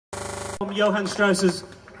From Johann Strauss's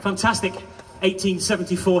fantastic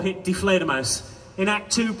 1874 hit Die Fledermaus. In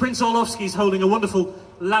Act 2, Prince Orlovsky is holding a wonderful,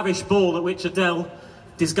 lavish ball at which Adele,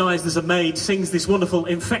 disguised as a maid, sings this wonderful,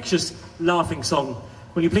 infectious, laughing song.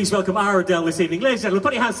 Will you please welcome our Adele this evening? Ladies and gentlemen,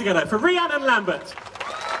 put your hands together for Rhiannon Lambert.